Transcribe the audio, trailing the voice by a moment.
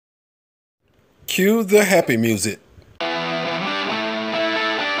Cue the happy music.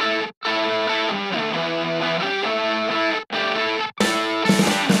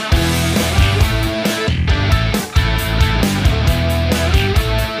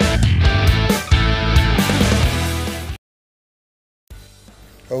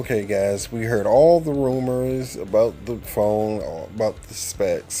 Okay, guys, we heard all the rumors about the phone, about the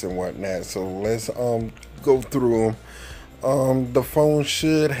specs and whatnot. So let's go through them. The phone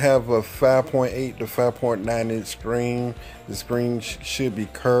should have a 5.8 to 5.9 inch screen. The screen should be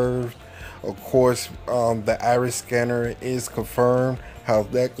curved. Of course, the iris scanner is confirmed. How's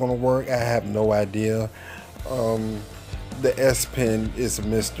that gonna work? I have no idea. The S Pen is a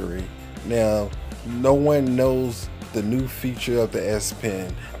mystery. Now, no one knows the new feature of the S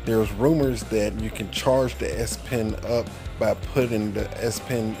Pen. There's rumors that you can charge the S Pen up by putting the S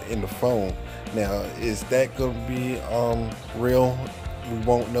Pen in the phone. Now, is that going to be real? We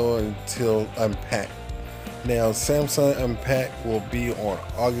won't know until Unpacked. Now, Samsung Unpacked will be on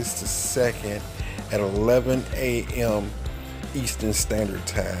August the 2nd at 11 a.m. Eastern Standard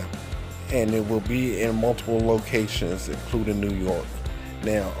Time, and it will be in multiple locations, including New York.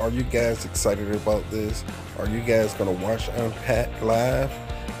 Now, are you guys excited about this? Are you guys going to watch Unpacked live?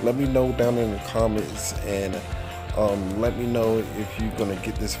 Let me know down in the comments, and let me know if you're going to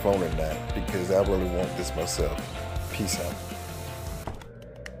get this phone or not, because I really want this myself. Peace out.